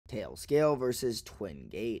Tailscale versus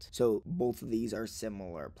Twingate. So both of these are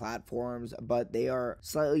similar platforms, but they are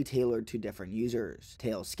slightly tailored to different users.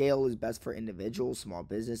 Tailscale is best for individuals, small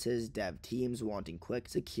businesses, dev teams wanting quick,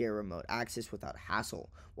 secure remote access without hassle,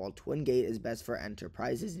 while Twingate is best for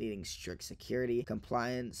enterprises needing strict security,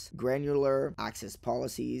 compliance, granular access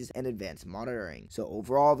policies, and advanced monitoring. So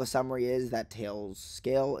overall, the summary is that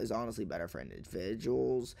Tailscale is honestly better for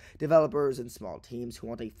individuals, developers, and small teams who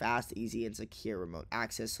want a fast, easy, and secure remote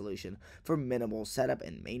access solution for minimal setup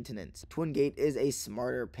and maintenance. Twingate is a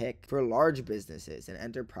smarter pick for large businesses and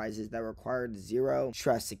enterprises that require zero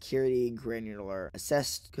trust security, granular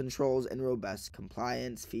access controls, and robust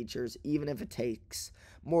compliance features, even if it takes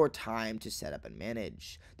more time to set up and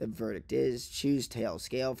manage. The verdict is choose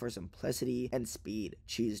Tailscale for simplicity and speed.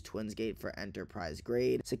 Choose Twingate for enterprise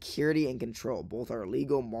grade security and control. Both are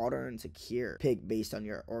legal, modern, and secure. Pick based on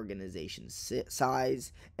your organization's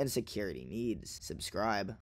size and security needs. Subscribe.